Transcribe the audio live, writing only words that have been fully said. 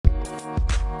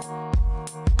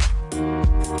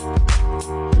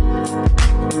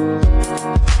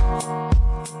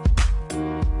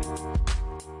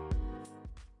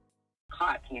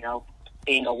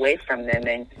being away from them,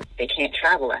 and they can't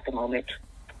travel at the moment.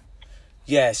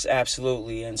 Yes,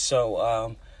 absolutely. And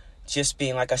so just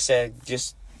being, like I said,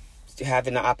 just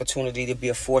having the opportunity to be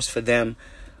a force for them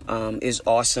is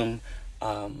awesome.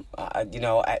 I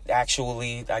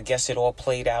guess it all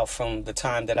played out from the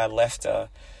time that I left.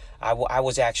 I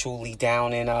was actually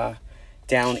down in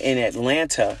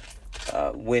Atlanta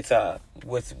with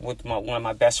one of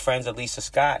my best friends, Elisa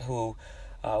Scott, who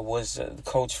was the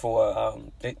coach for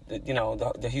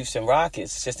the Houston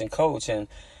Rockets, assistant coach, and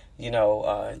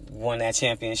won that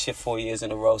championship 4 years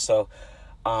in a row. So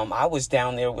I was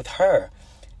down there with her,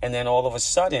 and then all of a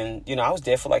sudden, I was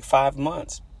there for like 5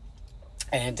 months,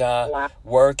 and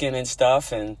working and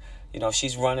stuff, and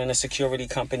she's running a security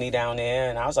company down there,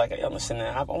 and I was like, hey, listen,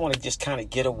 I want to just kind of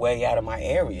get away out of my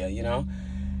area,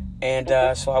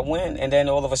 and so I went, and then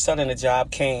all of a sudden the job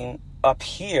came up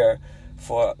here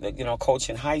for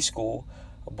coaching high school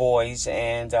boys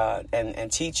and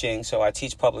teaching. So I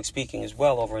teach public speaking as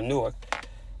well over in Newark,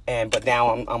 but now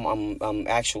I'm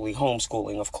actually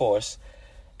homeschooling, of course,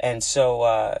 and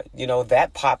so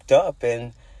that popped up,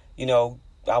 and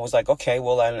I was like, okay,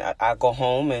 well, I go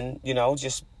home and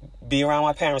just be around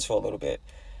my parents for a little bit.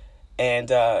 And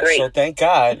so thank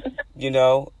God,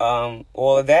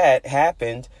 all of that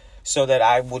happened so that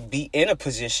I would be in a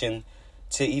position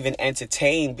to even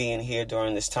entertain being here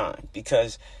during this time.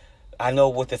 Because I know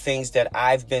with the things that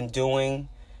I've been doing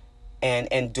and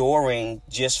enduring,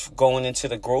 just going into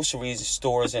the grocery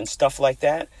stores and stuff like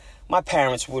that, my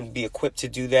parents wouldn't be equipped to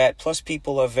do that. Plus,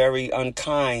 people are very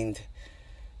unkind,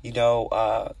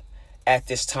 at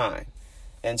this time.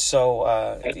 And so,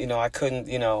 I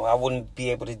couldn't, I wouldn't be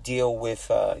able to deal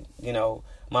with,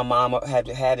 my mom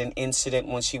had an incident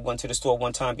when she went to the store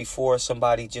one time before,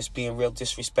 somebody just being real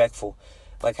disrespectful.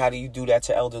 Like, how do you do that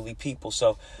to elderly people?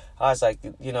 So I was like,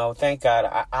 thank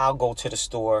God I'll go to the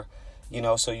store,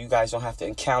 so you guys don't have to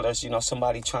encounter,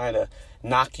 somebody trying to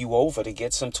knock you over to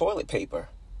get some toilet paper.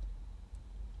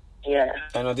 Yeah.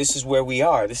 I know this is where we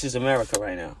are. This is America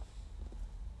right now.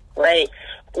 Right.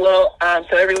 Well,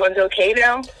 so everyone's okay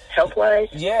now, health-wise?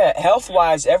 Yeah,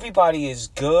 health-wise, everybody is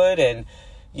good, and,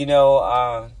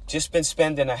 just been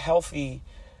spending a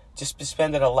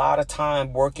lot of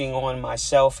time working on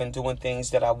myself and doing things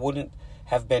that I wouldn't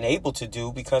have been able to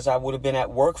do because I would have been at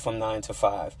work from 9 to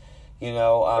 5, in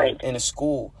a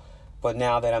school. But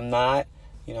now that I'm not,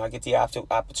 I get the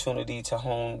opportunity to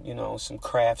hone, some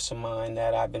crafts of mine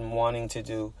that I've been wanting to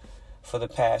do for the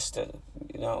past,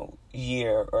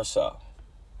 year or so.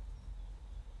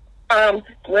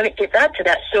 Let me get back to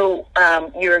that. So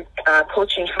you're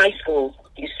coaching high school,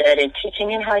 you said, and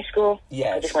teaching in high school?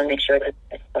 Yes. I just want to make sure that,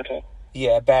 okay.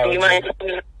 Yeah, Barringer. Do you mind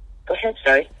telling me? Go ahead,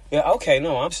 sorry. Yeah, okay,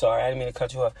 no, I'm sorry. I didn't mean to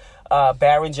cut you off.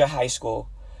 Barringer High School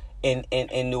in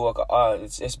Newark.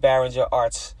 It's Barringer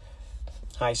Arts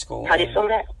High School. How do you spell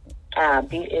that?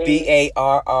 Barringer,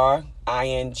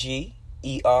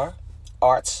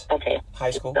 Arts. Okay.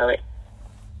 High School. Spell it.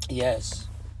 Yes.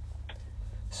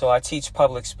 So I teach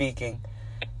public speaking,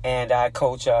 and I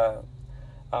coach.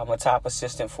 I'm a top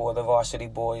assistant for the varsity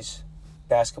boys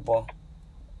basketball.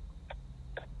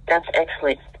 That's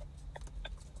excellent.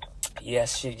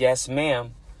 Yes,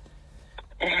 ma'am.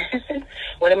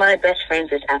 One of my best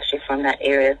friends is actually from that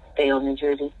area, Bayonne, New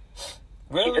Jersey.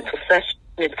 Really? She's a professor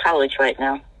in college right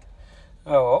now.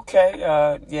 Oh,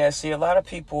 okay. See, a lot of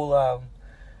people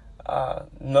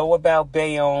know about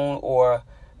Bayonne or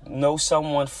know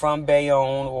someone from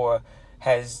Bayonne or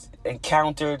has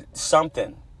encountered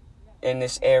something in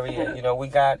this area.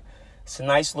 Mm-hmm. It's a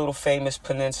nice little famous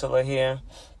peninsula here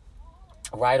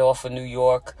right off of New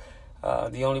York.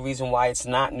 The only reason why it's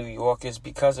not New York is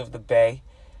because of the bay.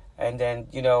 And then,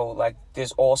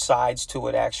 there's all sides to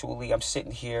it, actually. I'm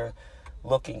sitting here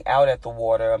looking out at the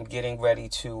water. I'm getting ready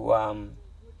to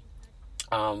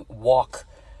walk,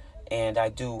 and I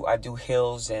do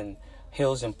hills and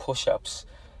push-ups.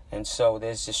 And so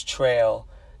there's this trail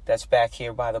that's back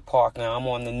here by the park. Now, I'm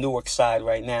on the Newark side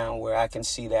right now where I can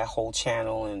see that whole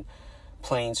channel and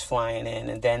planes flying in.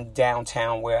 And then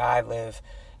downtown where I live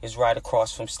is right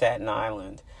across from Staten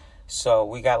Island. So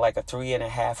we got like a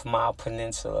 3.5 mile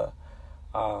peninsula.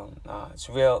 It's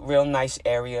real nice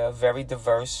area, very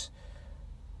diverse,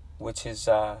 which has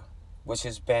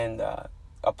been a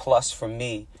plus for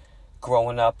me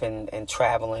growing up and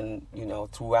traveling,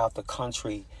 throughout the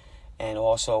country. And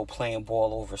also playing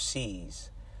ball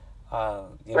overseas,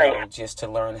 just to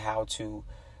learn how to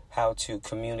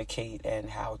communicate and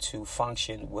how to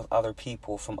function with other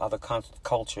people from other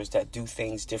cultures that do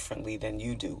things differently than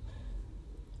you do.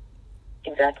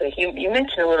 Exactly. You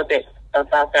mentioned a little bit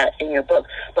about that in your book.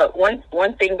 But one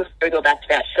thing before we go back to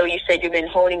that, so you said you've been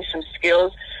honing some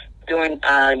skills during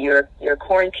your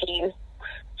quarantine.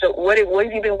 So what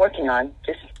have you been working on?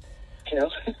 Just, you know.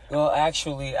 Well,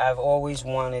 actually, I've always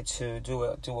wanted to do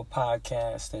a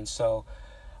podcast, and so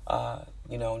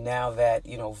now that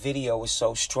video is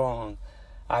so strong,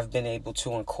 I've been able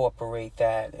to incorporate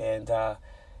that, and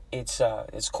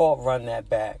it's called Run That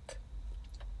Back.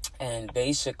 And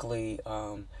basically,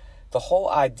 the whole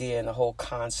idea and the whole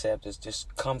concept has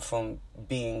just come from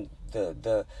being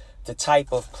the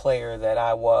type of player that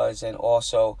I was, and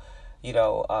also,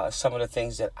 some of the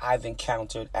things that I've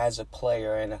encountered as a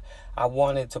player. And I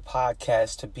wanted the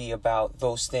podcast to be about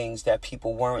those things that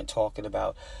people weren't talking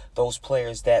about, those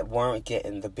players that weren't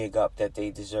getting the big up that they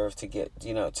deserve to get,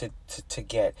 to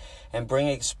get, and bring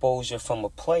exposure from a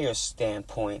player's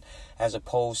standpoint as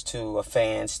opposed to a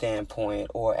fan standpoint,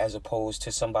 or as opposed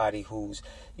to somebody who's,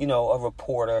 a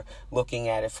reporter looking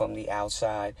at it from the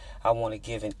outside. I want to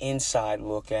give an inside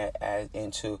look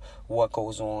into what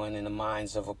goes on in the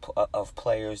minds of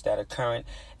players that are current,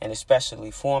 and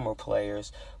especially former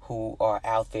players who are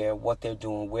out there, what they're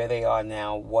doing, where they are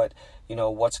now,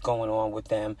 what's going on with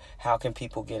them, how can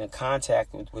people get in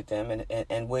contact with them,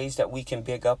 and ways that we can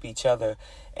big up each other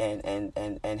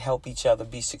and help each other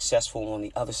be successful on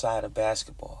the other side of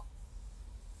basketball.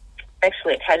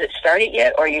 Excellent. Has it started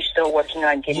yet, or are you still working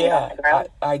on getting it off the ground?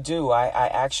 I do. I'm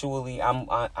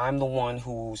the one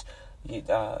who's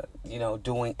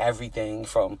doing everything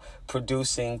from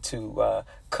producing to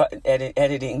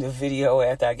editing the video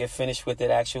after I get finished with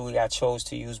it. Actually, I chose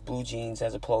to use Blue Jeans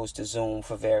as opposed to Zoom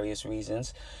for various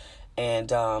reasons.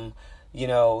 And,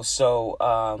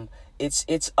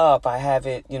 it's up. I have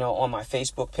it, on my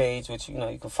Facebook page, which,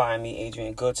 you can find me,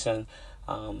 Adrienne Goodson.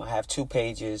 I have two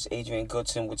pages, Adrienne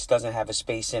Goodson, which doesn't have a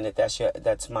space in it. That's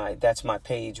my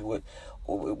page with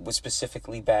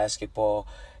specifically basketball,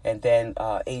 and then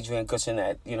Adrienne Goodson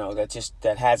that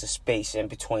has a space in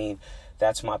between.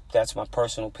 That's my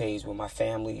personal page where my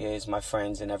family is, my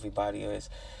friends, and everybody is.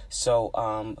 So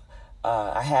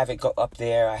I have it go up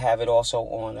there. I have it also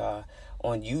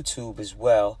on YouTube as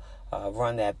well.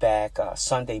 Run That Back.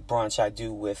 Sunday Brunch I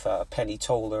do with Penny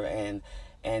Toller and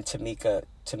Tamika.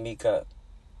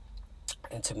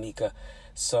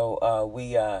 So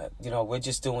we're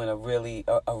just doing a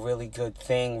really good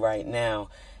thing right now,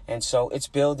 and so it's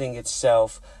building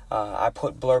itself. I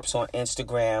put blurps on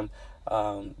Instagram.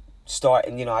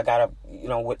 I gotta,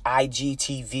 with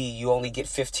IGTV, you only get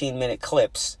 15-minute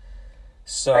clips.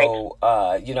 So,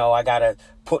 right. I got to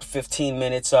put 15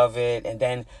 minutes of it and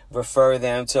then refer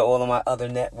them to all of my other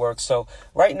networks. So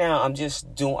right now I'm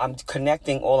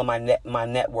connecting all of my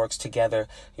networks together,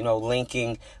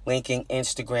 linking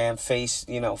Instagram,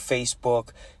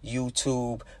 Facebook,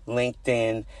 YouTube,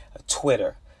 LinkedIn,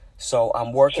 Twitter. So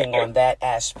I'm working on that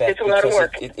aspect. It's a lot of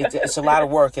work. It's a lot of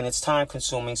work, and it's time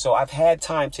consuming. So I've had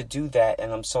time to do that,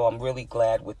 and I'm really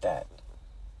glad with that.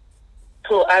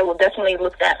 Cool. I will definitely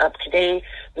look that up today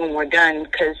when we're done,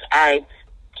 because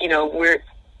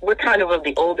we're kind of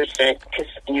the older set, because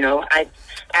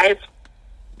I've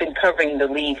been covering the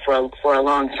league for a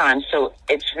long time, so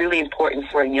it's really important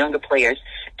for younger players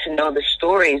to know the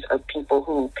stories of people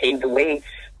who paved the way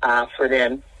for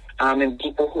them, and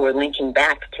people who are linking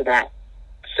back to that,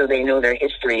 so they know their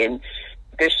history. And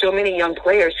there's so many young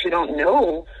players who don't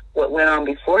know what went on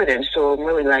before them, so I'm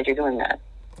really glad you're doing that.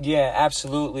 Yeah,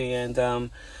 absolutely. And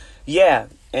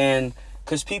and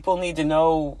because people need to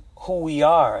know who we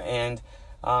are, and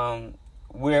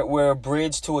we're a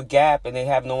bridge to a gap, and they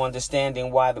have no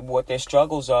understanding what their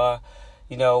struggles are.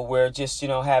 We're just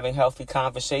having healthy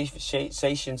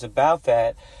conversations about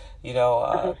that.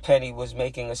 Penny was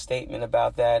making a statement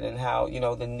about that, and how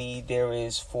the need there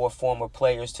is for former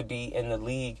players to be in the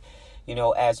league,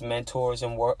 as mentors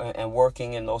and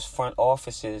working in those front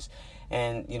offices.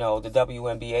 And the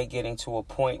WNBA getting to a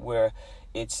point where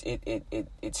it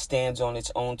stands on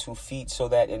its own 2 feet, so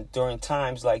that during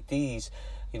times like these,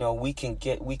 we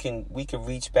can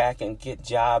reach back and get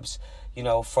jobs,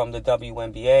 from the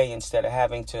WNBA, instead of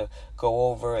having to go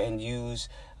over and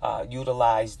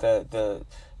utilize the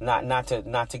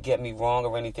not to get me wrong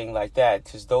or anything like that,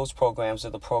 because those programs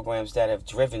are the programs that have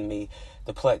driven me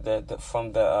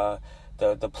from the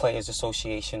Players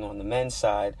Association on the men's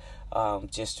side.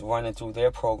 Just running through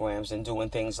their programs and doing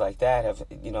things like that have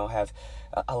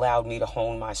allowed me to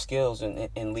hone my skills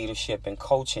in leadership and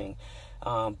coaching.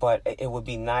 But it would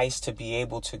be nice to be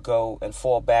able to go and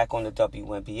fall back on the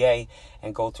WNBA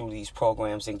and go through these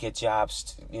programs and get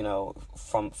jobs,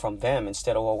 from them,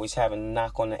 instead of always having to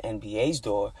knock on the NBA's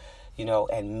door,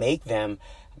 and make them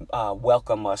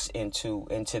welcome us into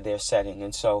their setting.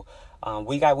 And so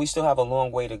We still have a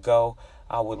long way to go.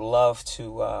 I would love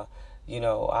to,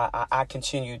 I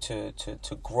continue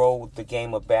to grow the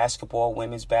game of basketball,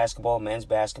 women's basketball, men's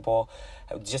basketball,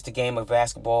 just the game of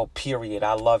basketball, period.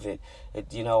 I love it.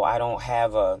 I don't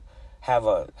have a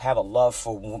love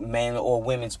for men or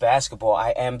women's basketball. I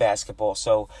am basketball.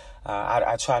 So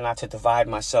I try not to divide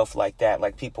myself like that,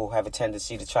 like people have a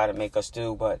tendency to try to make us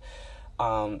do. But,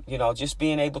 just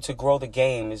being able to grow the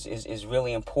game is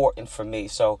really important for me.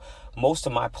 So most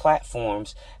of my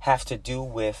platforms have to do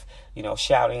with,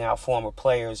 shouting out former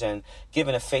players and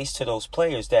giving a face to those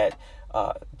players that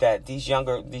these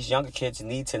younger kids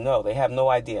need to know. They have no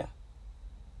idea.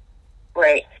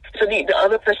 Right. So the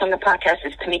other person on the podcast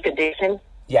is Tamika Dixon?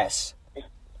 Yes.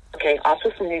 Okay, also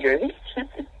from New Jersey?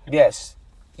 Yes.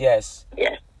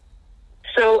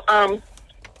 So,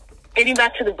 getting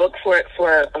back to the book for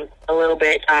a little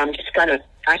bit, just kind of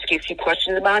ask you a few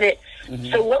questions about it.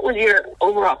 Mm-hmm. So what was your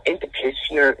overall impetus,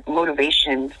 your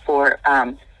motivation for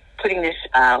putting this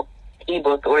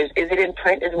ebook, or is it in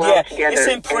print as well together? It's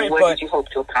in print, and what did you hope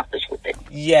to accomplish with it?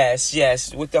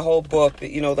 Yes. With the whole book,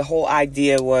 the whole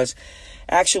idea was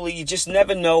actually you just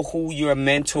never know who you're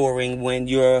mentoring when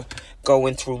you're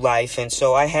going through life. And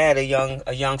so I had a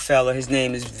young fella, his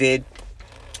name is Vid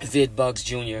Bugs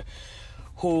Jr.,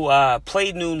 who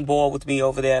played noon ball with me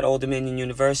over there at Old Dominion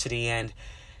University. And,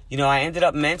 I ended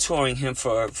up mentoring him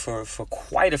for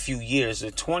quite a few years,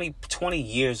 20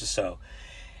 years or so.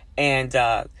 And,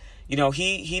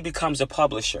 he becomes a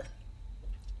publisher.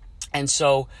 And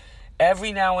so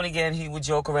every now and again, he would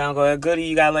joke around, go, Goody,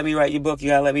 you got to let me write your book.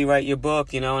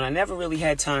 And I never really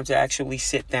had time to actually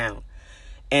sit down.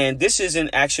 And this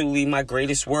isn't actually my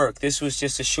greatest work. This was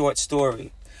just a short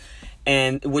story.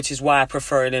 And which is why I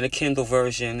prefer it in a Kindle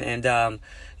version. And,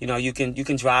 you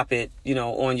can drop it,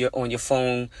 on your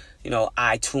phone,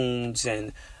 iTunes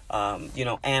and,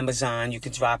 Amazon. You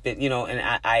can drop it, and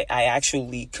I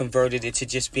actually converted it to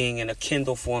just being in a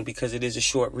Kindle form because it is a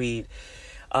short read.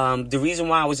 The reason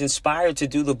why I was inspired to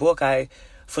do the book,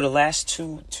 for the last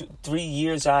 3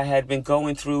 years, I had been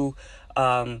going through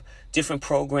different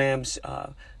programs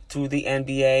through the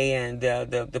NBA and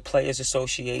the Players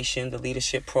Association, the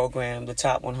Leadership Program, the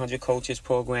Top 100 Coaches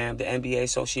Program, the NBA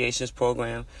Associations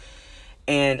Program.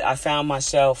 And I found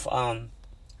myself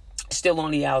still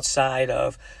on the outside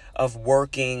of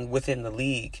working within the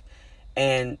league.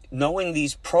 And knowing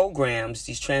these programs,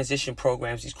 these transition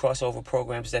programs, these crossover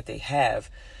programs that they have,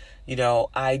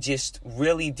 I just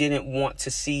really didn't want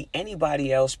to see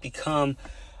anybody else become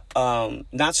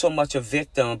not so much a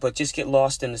victim, but just get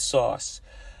lost in the sauce.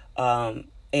 So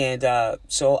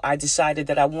I decided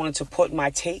that I wanted to put my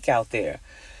take out there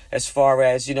as far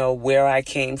as, where I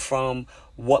came from,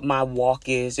 what my walk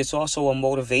is. It's also a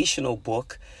motivational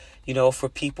book, for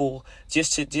people,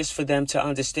 just for them to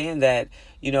understand that,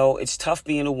 it's tough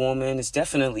being a woman. It's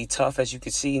definitely tough, as you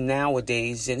can see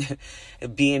nowadays, and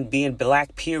being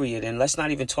black, period. And let's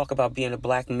not even talk about being a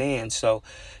black man. So,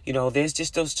 there's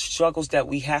just those struggles that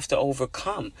we have to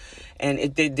overcome.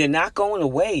 And they're not going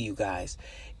away, you guys.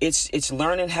 It's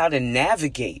learning how to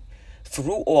navigate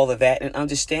through all of that and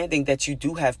understanding that you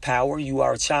do have power. You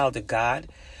are a child of God.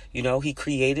 He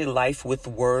created life with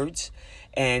words.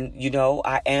 And,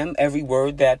 I am every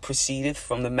word that proceedeth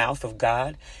from the mouth of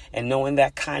God. And knowing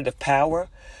that kind of power,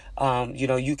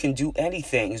 you can do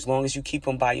anything as long as you keep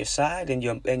them by your side, and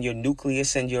your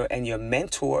nucleus and your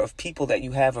mentor of people that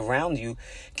you have around you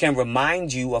can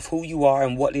remind you of who you are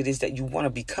and what it is that you want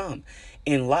to become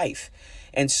in life.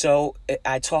 And so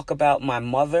I talk about my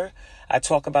mother. I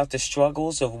talk about the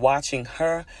struggles of watching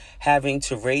her having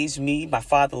to raise me. My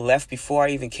father left before I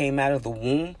even came out of the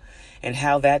womb, and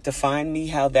how that defined me,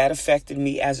 how that affected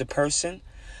me as a person,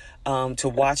 to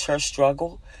watch her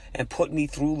struggle and put me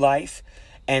through life,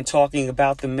 and talking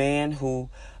about the man who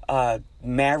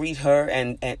married her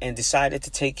and decided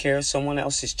to take care of someone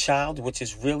else's child, which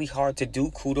is really hard to do.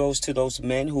 Kudos to those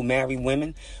men who marry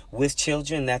women with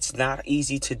children. That's not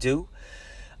easy to do.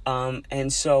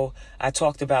 And so I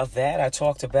talked about that. I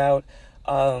talked about,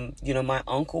 my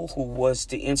uncle, who was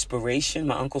the inspiration,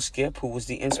 my Uncle Skip, who was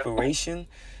the inspiration,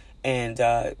 and,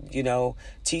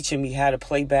 teaching me how to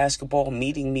play basketball,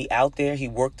 meeting me out there. He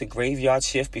worked the graveyard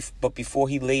shift, but before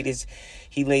he laid his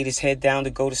head down to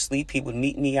go to sleep, he would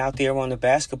meet me out there on the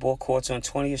basketball courts on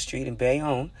 20th Street in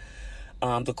Bayonne.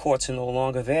 The courts are no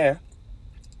longer there,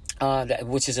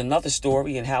 which is another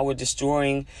story, and how we're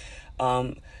destroying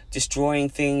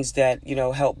things that,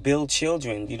 help build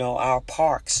children, our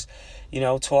parks,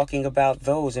 talking about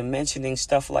those and mentioning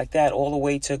stuff like that, all the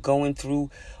way to going through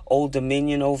Old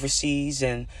Dominion overseas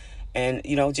and And,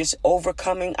 you know, just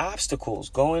overcoming obstacles,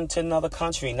 going to another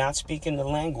country, not speaking the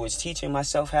language, teaching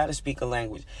myself how to speak a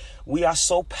language. We are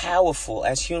so powerful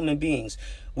as human beings.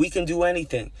 We can do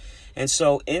anything. And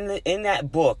so in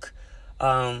that book,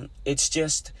 it's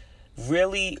just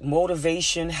really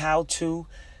motivation, how to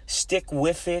stick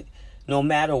with it no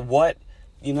matter what.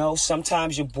 You know,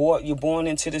 sometimes you're born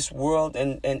into this world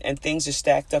and things are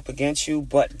stacked up against you,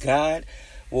 but God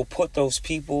will put those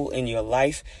people in your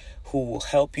life who will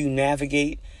help you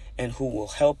navigate and who will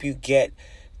help you get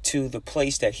to the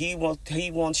place that he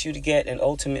wants you to get and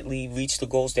ultimately reach the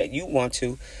goals that you want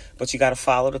to. But you got to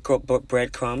follow the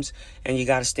breadcrumbs and you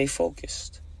got to stay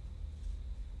focused.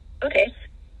 Okay.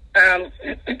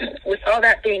 With all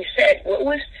that being said, what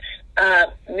was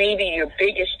maybe your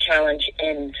biggest challenge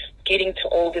in getting to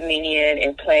Old Dominion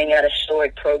and playing at a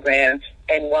storied program?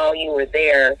 And while you were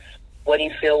there, what do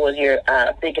you feel was your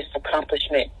biggest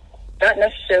accomplishment? Not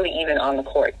necessarily even on the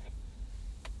court.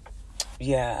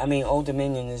 Yeah, I mean, Old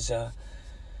Dominion is a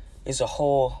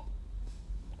whole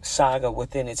saga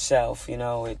within itself. You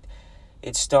know,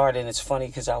 it started. It's funny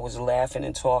because I was laughing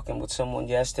and talking with someone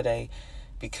yesterday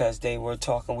because we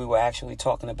were actually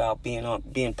talking about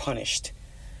being punished.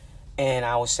 And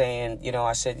I was saying, you know,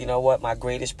 I said, you know what, my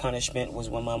greatest punishment was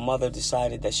when my mother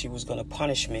decided that she was going to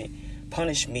punish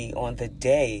me on the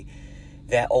day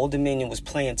that Old Dominion was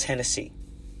playing Tennessee.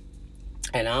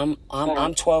 And I'm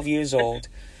 12 years old,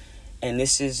 and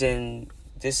this is in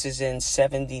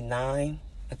 79,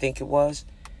 I think it was,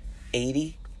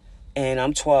 80. And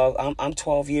I'm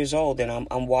 12 years old, and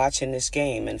I'm watching this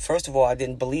game. And first of all, I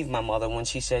didn't believe my mother when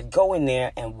she said, go in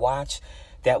there and watch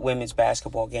that women's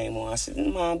basketball game on. I said,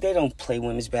 Mom, they don't play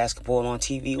women's basketball on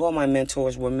TV. All my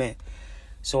mentors were men.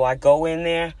 So I go in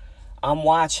there, I'm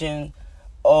watching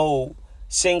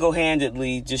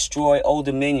single-handedly destroy Old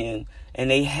Dominion, and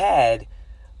they had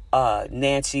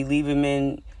Nancy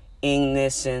Lieberman,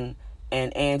 Inglis, and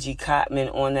Angie Cotman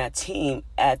on that team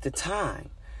at the time,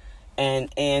 and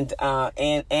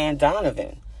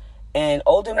Donovan, and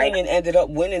Old Dominion ended up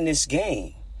winning this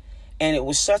game, and it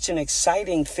was such an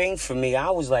exciting thing for me. I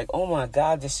was like, oh my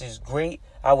God, this is great.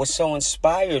 I was so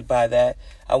inspired by that.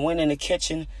 I went in the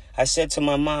kitchen. I said to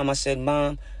my mom, I said,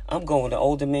 Mom, I'm going to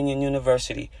Old Dominion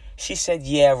University. She said,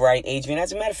 yeah, right, Adrienne.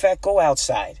 As a matter of fact, go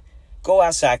outside. Go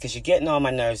outside because you're getting on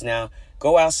my nerves now.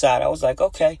 Go outside. I was like,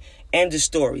 okay. End of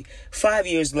story. 5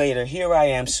 years later, here I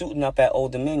am suiting up at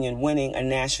Old Dominion, winning a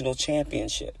national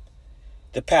championship.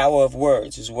 The power of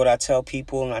words is what I tell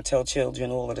people and I tell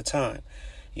children all of the time.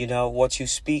 You know, what you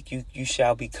speak, you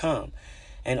shall become.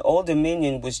 And Old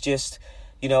Dominion was just,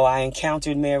 you know, I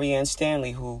encountered Mary Ann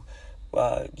Stanley, who,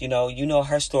 you know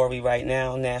her story right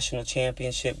now, national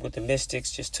championship with the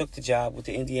Mystics, just took the job with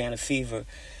the Indiana Fever.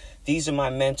 These are my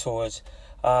mentors,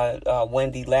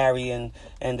 Wendy Larry and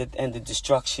the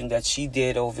destruction that she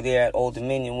did over there at Old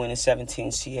Dominion, winning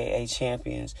 17 CAA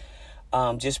champions.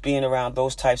 Just being around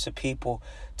those types of people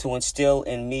to instill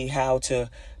in me how to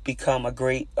become a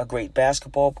great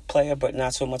basketball player, but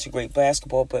not so much a great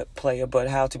basketball player, but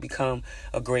how to become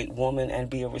a great woman and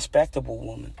be a respectable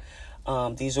woman.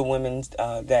 These are women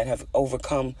that have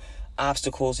overcome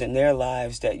obstacles in their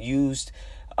lives, that used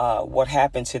what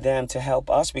happened to them to help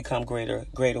us become greater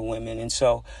women. And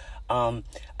so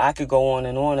I could go on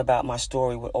and on about my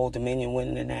story with Old Dominion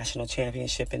winning the national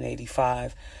championship in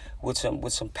 '85 with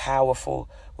a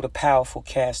powerful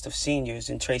cast of seniors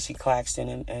in Tracy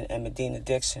Claxton and Medina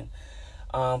Dixon.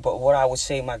 But what I would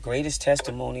say my greatest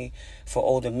testimony for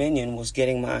Old Dominion was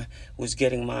getting my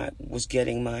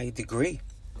degree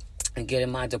and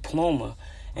getting my diploma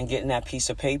and getting that piece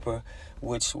of paper,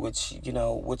 which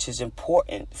is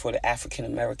important for the African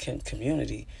American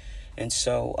community. And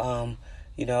so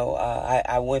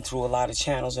I went through a lot of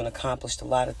channels and accomplished a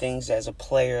lot of things as a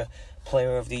player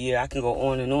of the year. I can go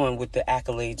on and on with the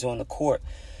accolades on the court,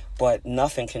 but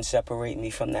nothing can separate me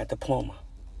from that diploma.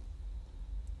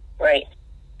 Right.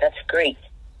 That's great.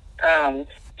 The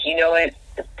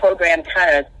program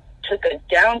kind of took a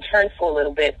downturn for a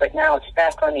little bit, but now it's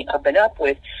back on the up and up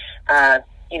with,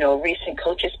 recent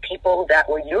coaches, people that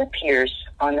were your peers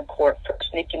on the court.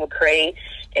 First Nikki McCray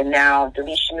and now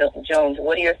Delisha Milton-Jones.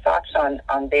 What are your thoughts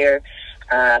on their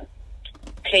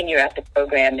tenure at the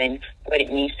program and what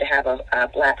it means to have a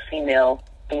black female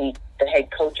be the head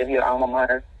coach of your alma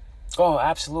mater? Oh,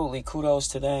 absolutely. Kudos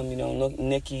to them.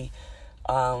 Nikki,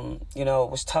 it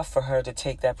was tough for her to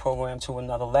take that program to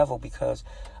another level because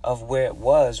of where it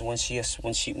was when she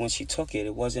took it.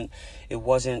 It wasn't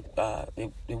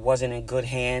in good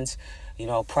hands,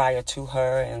 prior to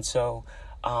her, and so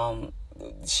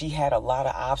she had a lot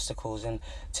of obstacles, and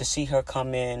to see her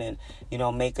come in and,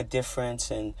 make a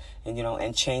difference and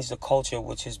change the culture,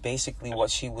 which is basically what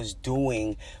she was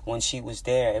doing when she was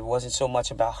there. It wasn't so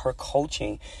much about her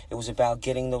coaching. It was about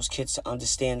getting those kids to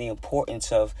understand the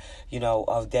importance of,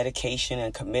 of dedication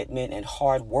and commitment and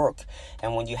hard work.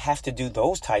 And when you have to do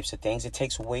those types of things, it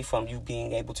takes away from you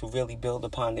being able to really build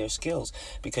upon their skills,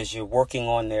 because you're working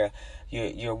on their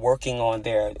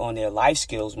life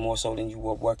skills more so than you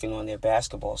were working on their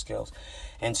basketball skills.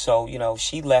 And so,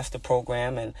 she left the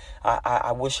program, and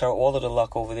I wish her all of the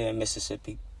luck over there in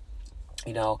Mississippi.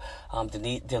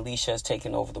 Delisha has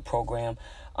taken over the program.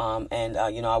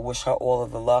 I wish her all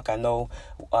of the luck. I know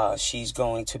she's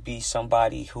going to be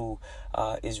somebody who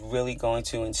is really going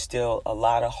to instill a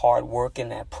lot of hard work in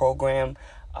that program.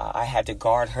 I had to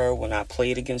guard her when I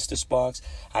played against the Sparks.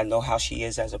 I know how she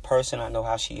is as a person. I know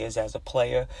how she is as a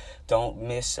player. Don't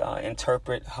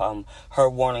misinterpret her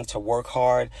wanting to work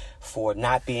hard for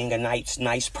not being a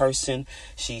nice person.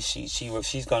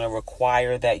 She's going to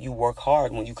require that you work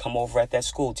hard when you come over at that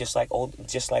school, just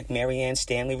like Marianne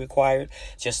Stanley required,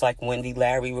 just like Wendy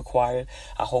Larry required.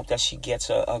 I hope that she gets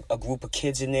a group of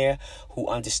kids in there who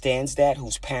understands that,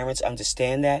 whose parents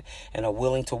understand that, and are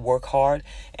willing to work hard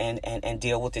and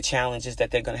deal with the challenges that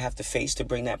they're going to have to face to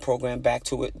bring that program back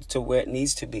to where it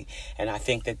needs to be. And I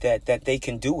think that they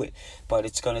can do it, but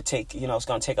it's going to take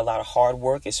a lot of hard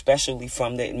work, especially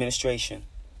from the administration.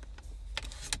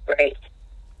 Right.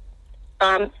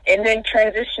 And then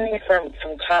transitioning from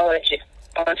college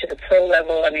onto the pro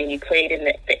level. I mean, you played in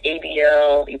the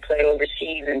ABL, you played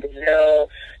overseas in Brazil,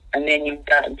 and then you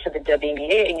got into the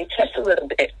WNBA, and you touched a little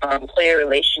bit on player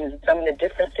relations and some of the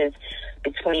differences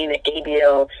between the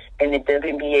ABL and the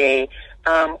WNBA.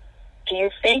 Do you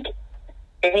think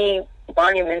any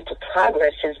monumental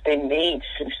progress has been made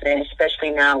since then,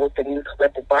 especially now with the new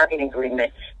collective bargaining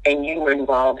agreement, and you were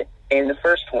involved in the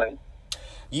first one?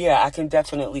 Yeah, I can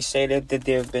definitely say that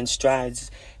there have been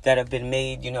strides that have been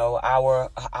made.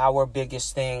 Our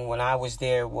biggest thing when I was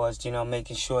there was,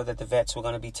 making sure that the vets were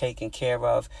going to be taken care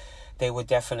of. They were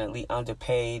definitely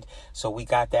underpaid, so we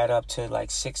got that up to like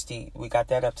 60. We got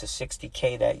that up to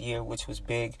 $60K that year, which was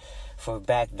big for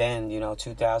back then,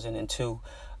 2002.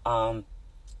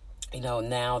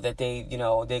 Now that they're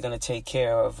going to take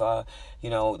care of,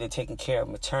 they're taking care of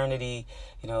maternity.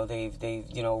 They've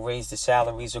raised the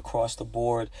salaries across the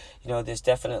board. There's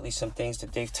definitely some things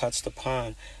that they've touched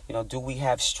upon. Do we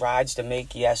have strides to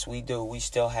make? Yes, we do. We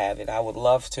still have it. I would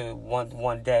love to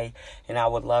one day, and I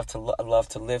would love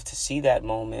to live to see that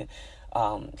moment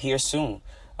here soon.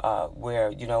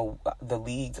 Where the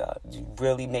league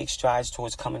really makes strides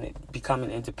towards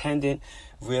becoming independent,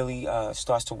 really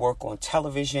starts to work on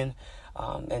television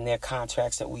and their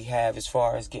contracts that we have as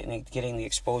far as getting the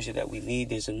exposure that we need.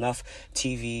 There's enough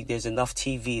TV. There's enough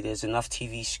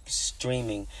TV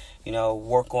streaming.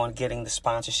 Work on getting the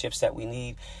sponsorships that we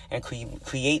need and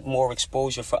create more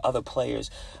exposure for other players.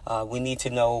 We need to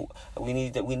know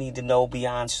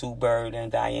beyond Sue Bird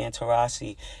and Diane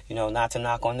Taurasi. Not to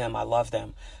knock on them, I love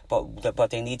them, but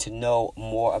they need to know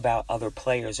more about other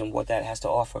players and what that has to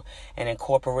offer, and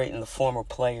incorporating the former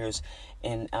players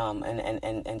and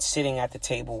sitting at the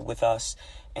table with us.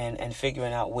 And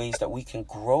figuring out ways that we can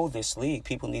grow this league.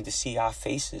 People need to see our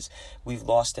faces. We've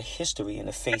lost the history and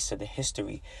the face of the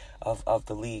history of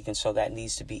the league, and so that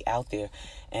needs to be out there.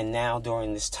 And now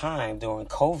during this time, during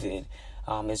COVID,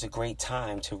 is a great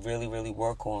time to really, really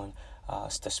work on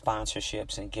the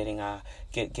sponsorships and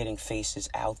getting faces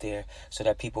out there so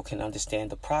that people can understand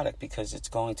the product, because it's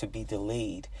going to be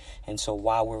delayed. And so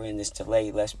while we're in this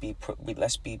delay, let's be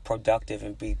productive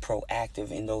and be proactive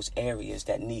in those areas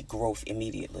that need growth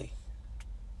immediately.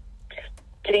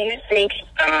 Do you think,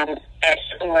 as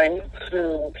someone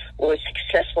who was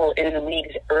successful in the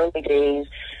league's early days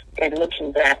and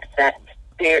looking back, that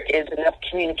there is enough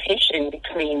communication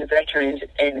between the veterans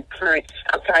and the current,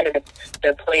 outside of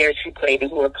the players who played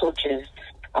and who are coaches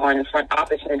on the front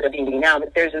office in the WNBA now,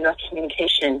 that there's enough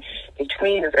communication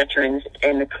between the veterans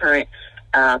and the current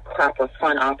crop of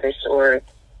front office or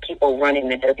people running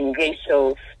the WNBA,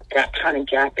 so that kind of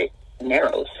gap, it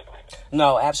narrows?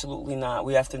 No, absolutely not.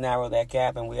 We have to narrow that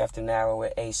gap, and we have to narrow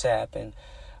it ASAP, and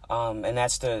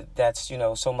that's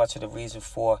so much of the reason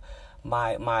for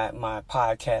my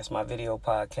podcast, my video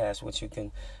podcast, which you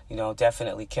can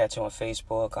definitely catch on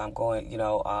Facebook. I'm going,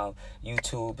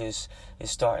 YouTube is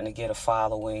starting to get a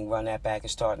following. Run That Back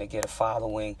is starting to get a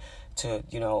following to,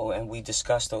 and we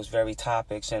discuss those very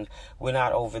topics. And we're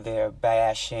not over there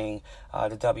bashing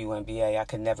the WNBA. I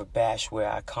could never bash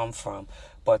where I come from,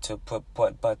 but to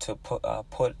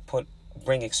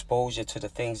bring exposure to the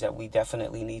things that we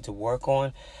definitely need to work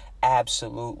on.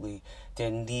 Absolutely. there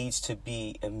needs to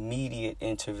be immediate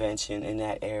intervention in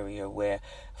that area where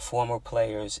former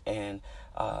players and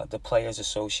the Players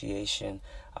Association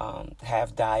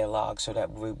have dialogue so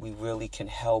that we really can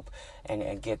help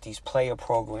and get these player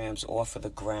programs off of the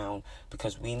ground,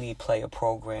 because we need player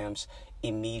programs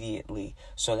immediately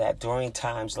so that during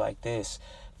times like this,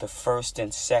 the first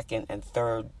and second and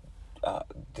third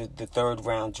the third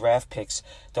round draft picks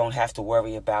don't have to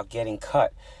worry about getting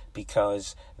cut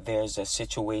because there's a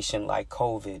situation like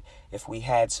COVID. If we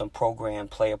had some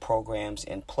player programs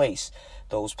in place,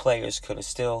 those players could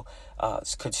still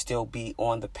be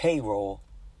on the payroll,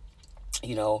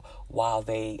 while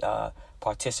they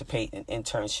participate in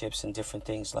internships and different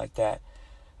things like that,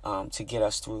 to get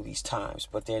us through these times.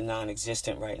 But they're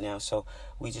non-existent right now, so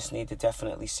we just need to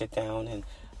definitely sit down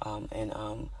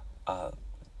and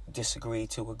disagree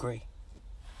to agree.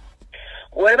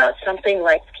 What about something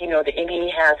like, the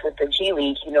NBA has with the G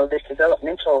League, this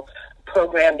developmental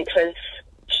program, because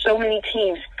so many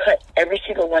teams cut every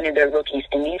single one of their rookies,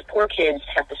 and these poor kids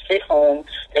have to sit home.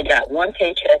 They got one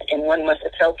paycheck and 1 month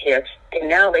of health care, and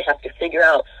now they have to figure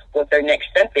out what their next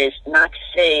step is. Not to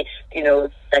say,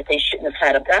 that they shouldn't have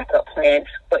had a backup plan,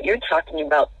 but you're talking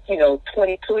about,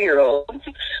 22-year-olds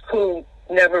who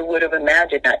never would have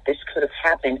imagined that this could have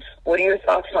happened. What are your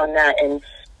thoughts on that? And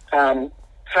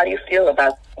how do you feel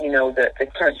about, the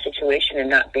current situation and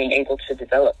not being able to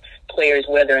develop players,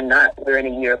 whether or not we're in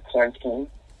a year of quarantine?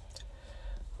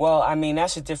 Well, I mean,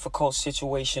 that's a difficult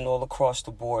situation all across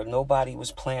the board. Nobody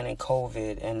was planning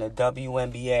COVID, and the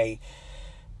WNBA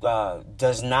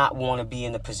does not want to be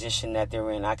in the position that they're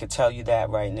in. I can tell you that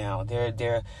right now.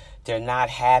 They're not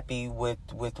happy with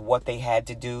what they had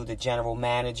to do. The general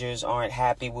managers aren't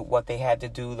happy with what they had to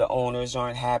do. The owners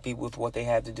aren't happy with what they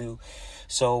had to do.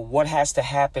 So what has to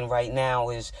happen right now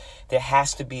is there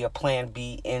has to be a plan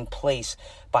B in place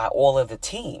by all of the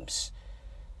teams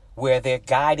where they're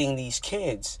guiding these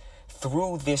kids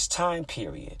through this time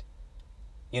period,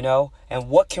 And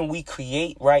what can we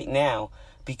create right now?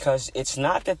 Because it's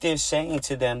not that they're saying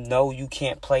to them, no, you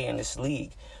can't play in this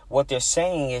league. What they're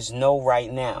saying is no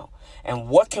right now. And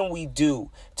what can we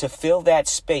do to fill that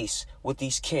space with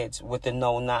these kids with the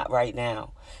no, not right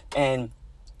now? And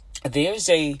there's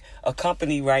a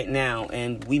company right now,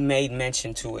 and we made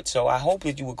mention to it. So I hope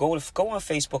that you would go on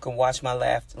Facebook and watch my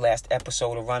last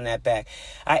episode or run that back.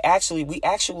 We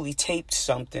actually taped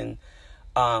something,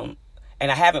 and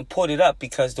I haven't put it up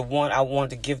because the one I wanted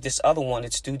to give this other one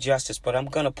its due justice, but I'm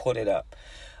gonna put it up.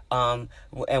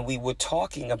 And we were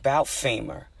talking about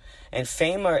Famer. And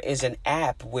Famer is an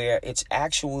app where it's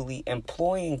actually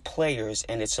employing players,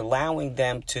 and it's allowing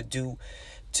them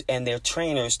and their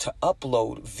trainers to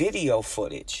upload video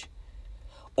footage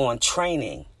on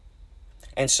training.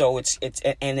 And so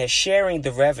and they're sharing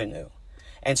the revenue.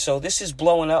 And so this is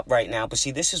blowing up right now. But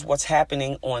see, this is what's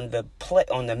happening on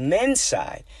the men's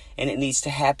side, and it needs to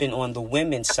happen on the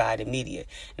women's side immediate.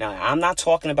 Now, I'm not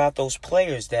talking about those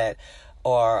players that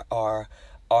are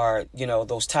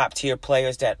those top tier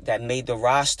players that made the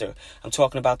roster. I'm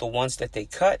talking about the ones that they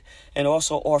cut and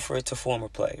also offer it to former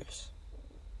players.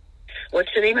 What's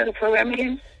the name of the program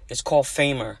again? It's called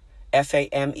Famer,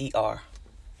 Famer.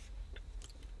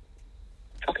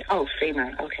 Okay. Oh,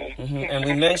 Famer. Okay. Mm-hmm. And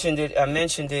we mentioned it. I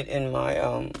mentioned it in my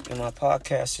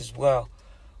podcast as well,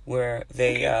 where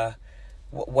they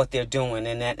what they're doing,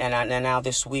 and now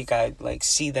this week I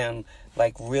see them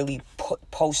really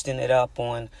posting it up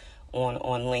on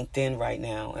LinkedIn right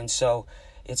now, and so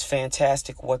it's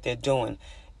fantastic what they're doing.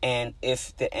 And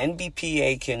if the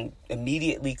NBPA can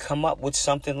immediately come up with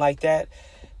something like that,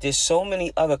 there's so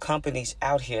many other companies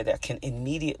out here that can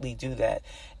immediately do that,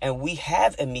 and we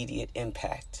have immediate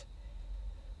impact.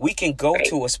 We can go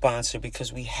to a sponsor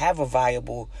because we have a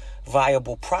viable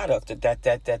product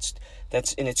that's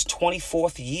in its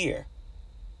 24th year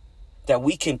that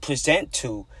we can present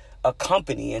to a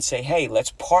company and say, hey, let's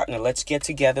partner, let's get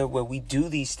together where we do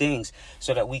these things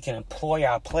so that we can employ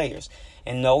our players.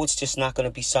 And no, it's just not going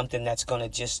to be something that's going to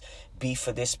just be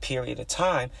for this period of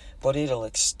time, but it'll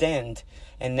extend.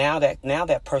 And now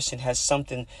that person has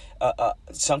something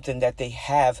that they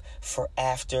have for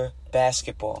after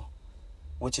basketball,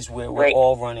 which is where we're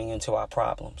all running into our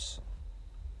problems.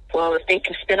 Well, if they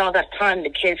can spend all that time, the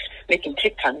kids making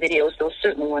TikTok videos, they'll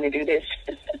certainly want to do this.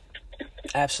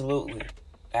 Absolutely.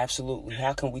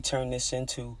 How can we turn this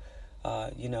into,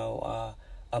 a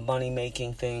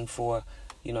money-making thing for,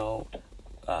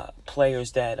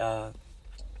 players that are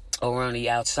on the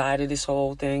outside of this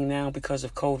whole thing now because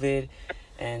of COVID,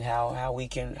 and how we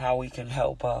can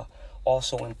help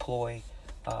also employ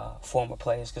former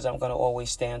players, because I'm going to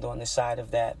always stand on the side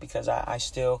of that, because I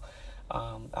still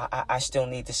I still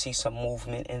need to see some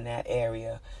movement in that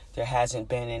area. There hasn't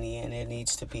been any, and there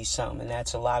needs to be some. And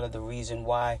that's a lot of the reason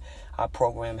why our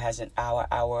program hasn't,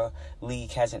 our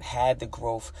league hasn't had the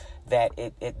growth that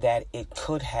it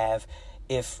could have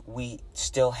if we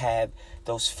still had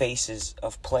those faces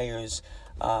of players.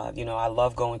 I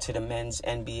love going to the men's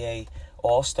NBA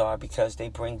All-Star because they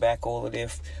bring back all of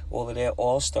their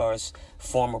All-Stars,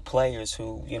 former players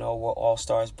who, were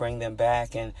All-Stars, bring them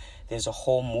back, and there's a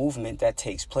whole movement that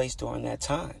takes place during that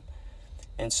time.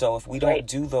 And so if we don't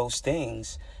do those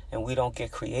things and we don't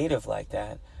get creative like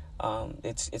that,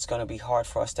 it's going to be hard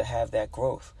for us to have that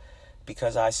growth.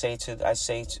 Because I say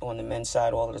on the men's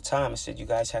side all of the time, I said, you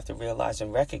guys have to realize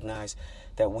and recognize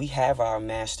that we have our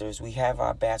masters, we have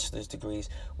our bachelor's degrees.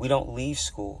 We don't leave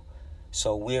school.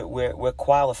 So we're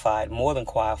qualified, more than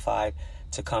qualified,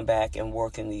 to come back and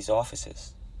work in these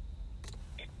offices.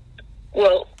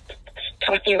 Well,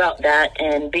 talking about that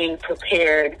and being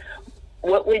prepared,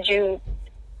 what would you,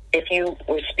 if you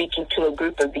were speaking to a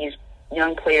group of these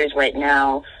young players right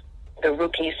now, the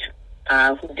rookies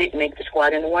who didn't make the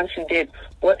squad and the ones who did,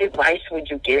 what advice would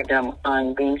you give them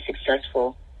on being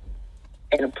successful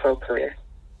in a pro career?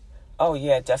 Oh,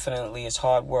 yeah, definitely. It's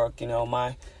hard work.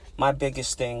 My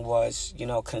biggest thing was,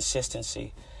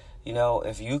 consistency.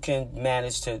 If you can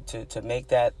manage to make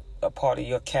that a part of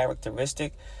your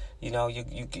characteristic,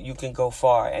 you can go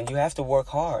far, and you have to work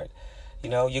hard.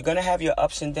 You're going to have your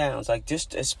ups and downs, like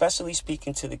just especially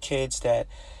speaking to the kids that,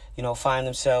 find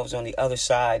themselves on the other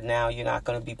side. Now you're not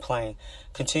going to be playing.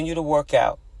 Continue to work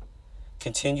out.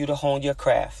 Continue to hone your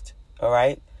craft. All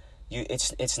right.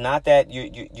 It's not that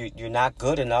you're not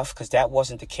good enough, because that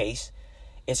wasn't the case.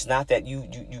 It's not that you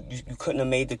couldn't have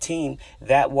made the team.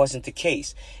 That wasn't the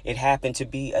case. It happened to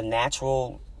be a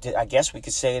natural, I guess we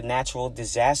could say, a natural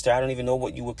disaster. I don't even know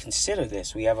what you would consider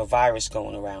this. We have a virus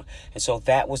going around. And so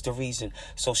that was the reason.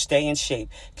 So stay in shape.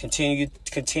 Continue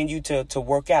to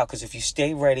work out, because if you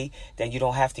stay ready, then you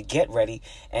don't have to get ready.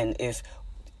 And if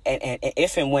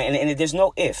and when, and there's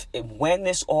no if, when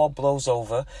this all blows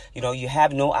over, you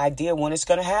have no idea when it's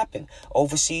going to happen.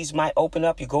 Overseas might open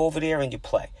up. You go over there and you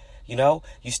play.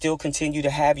 You still continue to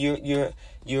have your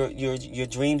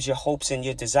dreams, your hopes, and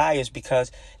your desires,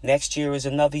 because next year is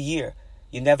another year.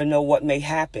 You never know what may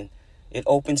happen. It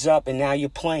opens up, and now you're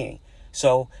playing.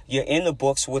 So you're in the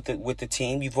books with the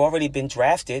team. You've already been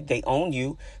drafted. They own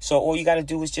you. So all you got to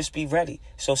do is just be ready.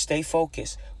 So stay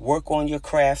focused. Work on your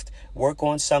craft. Work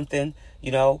on something,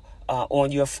 on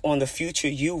the future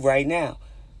you right now,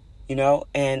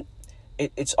 and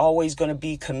it's always going to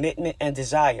be commitment and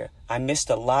desire. I missed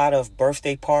a lot of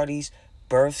birthday parties,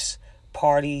 births,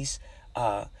 parties,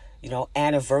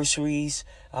 anniversaries,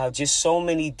 just so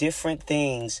many different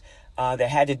things that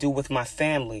had to do with my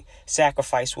family.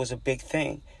 Sacrifice was a big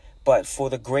thing. But for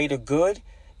the greater good,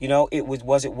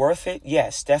 was it worth it?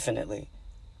 Yes, definitely.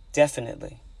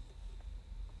 Definitely.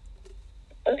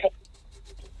 Okay.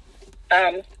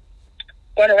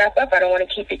 Want to wrap up? I don't want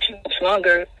to keep it too much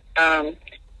longer.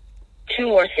 Two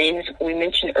more things. We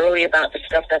mentioned earlier about the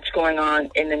stuff that's going on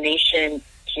in the nation,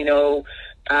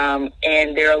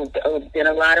 and there have been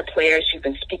a lot of players who've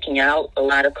been speaking out. A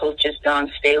lot of coaches. Dawn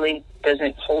Staley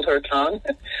doesn't hold her tongue,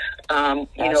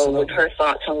 with her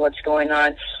thoughts on what's going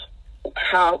on.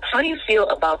 How do you feel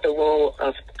about the role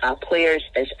of players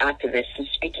as activists and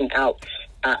speaking out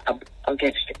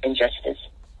against injustice?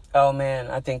 Oh, man,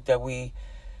 I think that we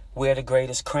wear the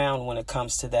greatest crown when it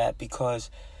comes to that, because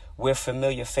we're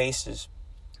familiar faces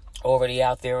already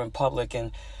out there in public.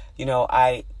 And,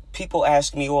 people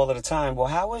ask me all of the time, well,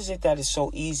 how is it that it's so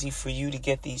easy for you to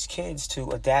get these kids to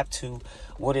adapt to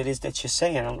what it is that you're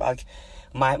saying? I'm like,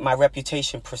 my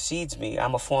reputation precedes me.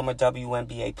 I'm a former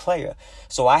WNBA player,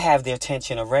 so I have their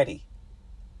attention already.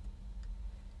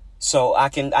 So I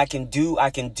can do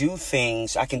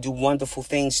things, I can do wonderful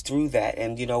things through that.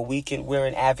 And, we're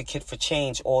an advocate for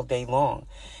change all day long.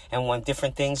 And when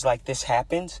different things like this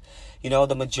happens,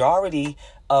 the majority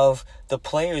of the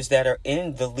players that are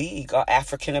in the league are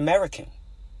African American.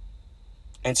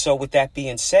 And so with that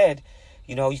being said,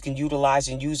 you can utilize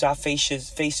and use our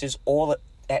faces all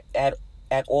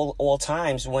at all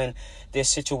times when there's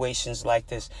situations like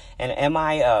this. And am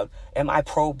I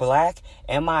pro-black?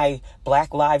 Am I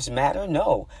Black Lives Matter?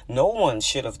 No one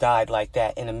should have died like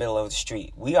that in the middle of the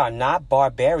street. We are not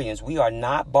barbarians. We are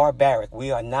not barbaric.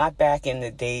 We are not back in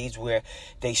the days where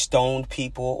they stoned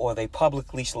people or they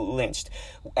publicly lynched.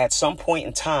 At some point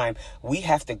in time, we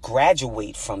have to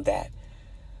graduate from that.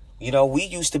 We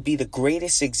used to be the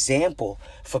greatest example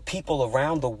for people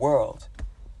around the world.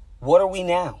 What are we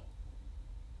now?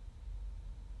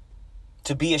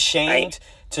 To be ashamed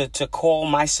to call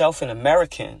myself an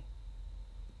American,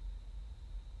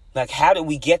 Like, how did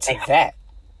we get to that?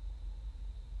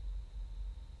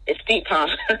 It's deep, huh?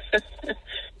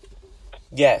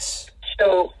 Yes.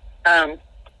 So,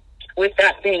 with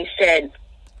that being said,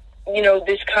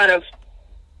 this kind of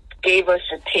gave us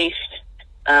a taste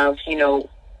of,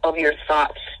 of your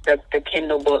thoughts, the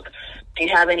Kindle book. Do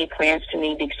you have any plans to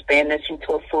maybe expand this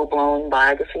into a full-blown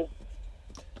biography?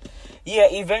 Yeah,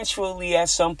 eventually at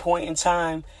some point in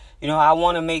time, I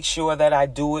want to make sure that I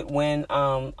do it when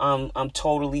I'm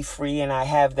totally free and I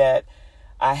have the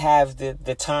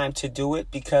time to do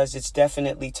it, because it's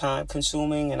definitely time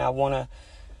consuming and I want to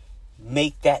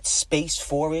make that space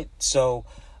for it. So,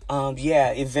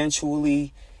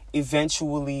 eventually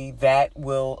that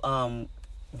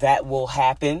will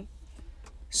happen.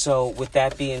 So with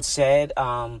that being said,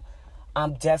 I'm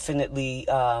definitely,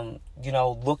 looking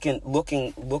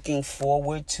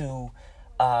forward to,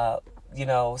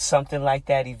 something like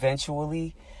that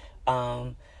eventually,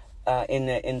 in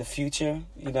the future,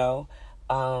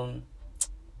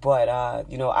 but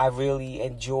I really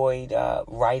enjoyed,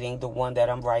 writing the one that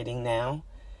I'm writing now,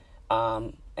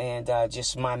 and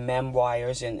just my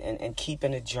memoirs and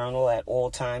keeping a journal at all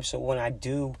times. So when I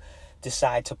do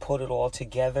decide to put it all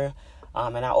together,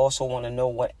 and I also want to know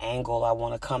what angle I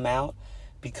want to come out,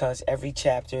 because every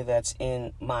chapter that's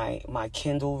in my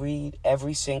Kindle read,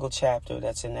 every single chapter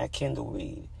that's in that Kindle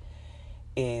read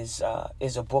is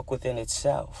a book within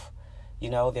itself.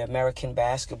 The American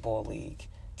Basketball League,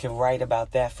 can write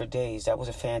about that for days. That was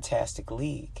a fantastic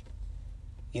league.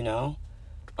 The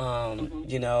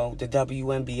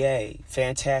WNBA,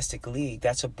 fantastic league.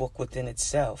 That's a book within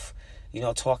itself.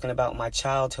 Talking about my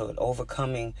childhood,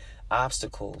 overcoming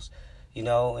obstacles.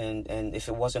 And if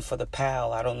it wasn't for the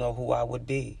PAL, I don't know who I would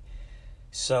be.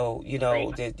 So,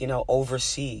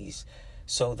 overseas.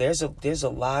 So there's a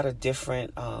lot of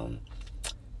different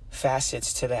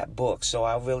facets to that book. So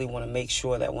I really want to make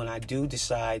sure that when I do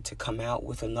decide to come out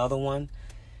with another one,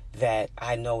 that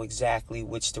I know exactly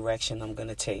which direction I'm going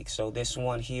to take. So this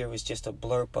one here is just a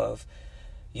blurb of,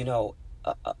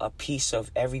 a piece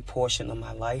of every portion of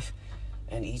my life,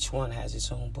 and each one has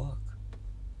its own book.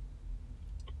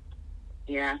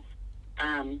 Yeah.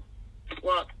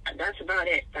 Well, that's about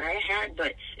it that I had,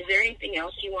 but is there anything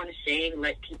else you want to say,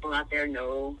 let people out there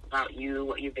know about you,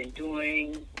 what you've been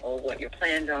doing, or what your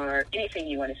plans are? Anything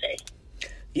you want to say?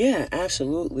 Yeah,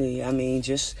 absolutely. I mean,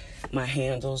 just my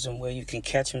handles and where you can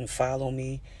catch and follow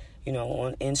me,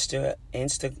 on Insta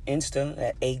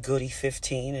at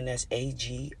agoody15, and that's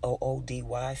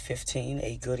AGOODY 15,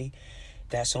 agoody.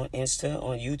 That's on Insta.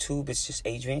 On YouTube, it's just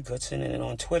Adrienne Goodson, and then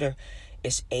on Twitter,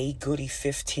 it's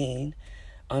agoody15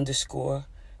 _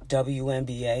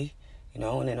 WNBA,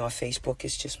 and then on Facebook,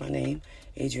 it's just my name,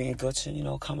 Adrienne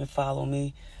Goodson. Come and follow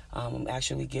me. I'm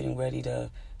actually getting ready to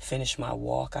finish my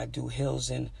walk. I do hills,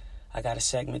 and I got a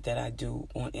segment that I do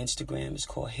on Instagram. It's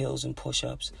called Hills and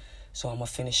Push-Ups. So I'm going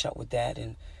to finish up with that.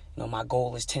 And, my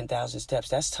goal is 10,000 steps.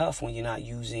 That's tough when you're not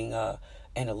using an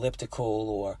elliptical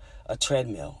or a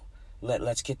treadmill.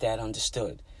 Let's get that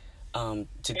understood. To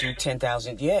do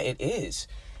 10,000, yeah, it is.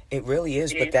 It really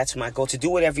is, but that's my goal. To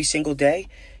do it every single day,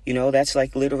 that's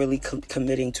like literally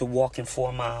committing to walking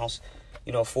 4 miles,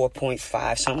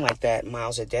 4.5, something like that,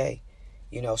 miles a day.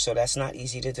 So that's not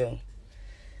easy to do.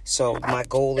 So my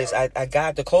goal is, I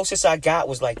got, the closest I got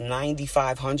was like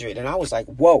 9,500, and I was like,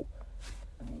 whoa.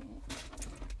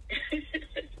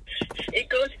 It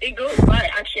goes by.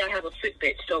 Actually, I have a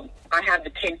Fitbit, so I have the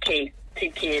 10K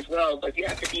as well, but you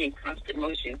have to be in constant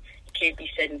motion. You can't be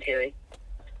sedentary.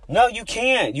 No, you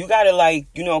can't. You gotta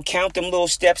count them little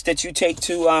steps that you take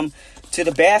to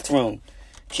the bathroom.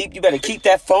 You better keep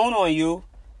that phone on you.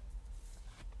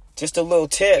 Just a little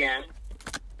tip. Yeah.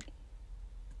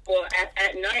 Well,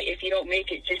 at night, if you don't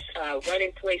make it, just run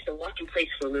in place or walk in place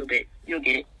for a little bit. You'll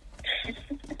get it.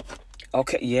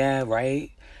 Okay. Yeah.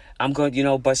 Right. I'm good.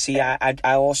 But see, I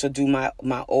also do my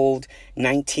old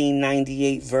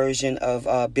 1998 version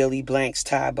of Billy Blank's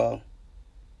Tybo.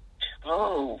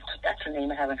 Oh, that's a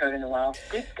name I haven't heard in a while.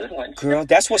 Good one. Girl,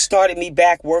 that's what started me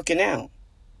back working out.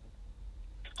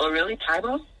 Oh, really?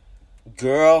 Tybo?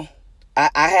 Girl,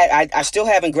 I still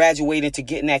haven't graduated to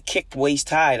getting that kicked waist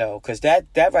high, though, because that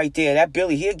right there, that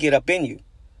Billy, he'll get up in you.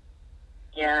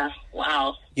 Yeah,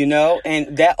 wow.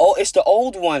 And it's the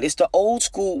old one. It's the old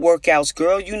school workouts,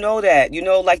 girl. You know that.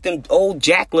 Like them old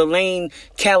Jack LaLanne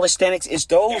calisthenics. It's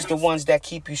those the ones that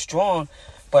keep you strong.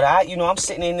 But I'm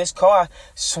sitting in this car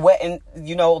sweating,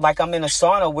 like I'm in a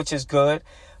sauna, which is good.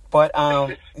 But,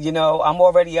 I'm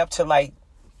already up to like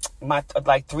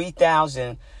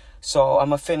 3,000. So I'm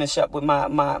going to finish up with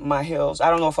my hills. I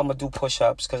don't know if I'm going to do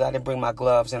push-ups because I didn't bring my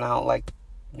gloves and I don't like,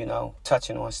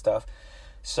 touching on stuff.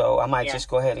 So I might just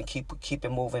go ahead and keep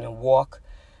it moving and walk,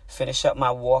 finish up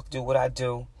my walk, do what I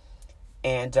do.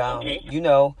 And,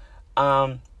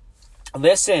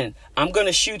 listen, I'm going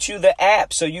to shoot you the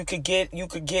app so you could get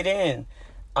in.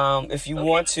 If you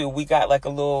want to. We got like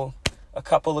a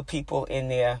couple of people in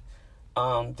there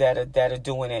that are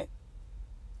doing it.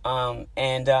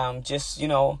 Just,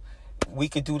 we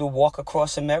could do the walk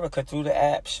across America through the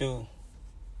app. Shoot.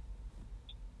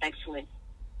 Excellent.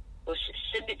 Well,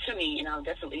 send it to me, and I'll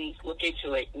definitely look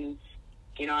into it and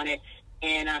get on it.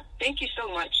 And thank you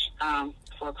so much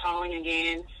for calling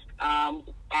again.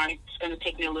 It's going to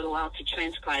take me a little while to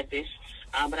transcribe this,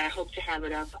 but I hope to have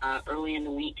it up early in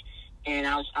the week. And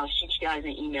I'll shoot you guys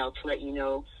an email to let you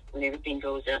know when everything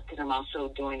goes up, because I'm also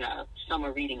doing a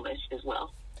summer reading list as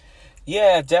well.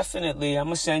 Yeah, definitely. I'm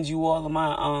gonna send you all of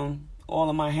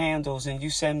my handles, and you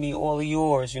send me all of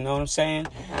yours. You know what I'm saying?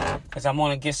 Because I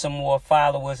want to get some more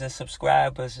followers and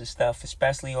subscribers and stuff,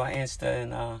 especially on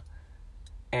Insta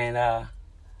and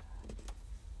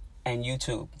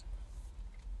YouTube.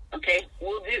 Okay,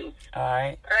 will do. All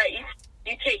right. All right.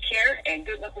 You take care, and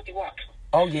good luck with your walk.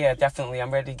 Oh yeah, definitely.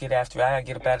 I'm ready to get after it. I gotta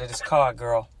get up out of this car,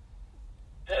 girl.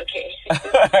 Okay.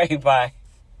 All right. Bye.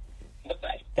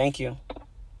 Bye-bye. Thank you.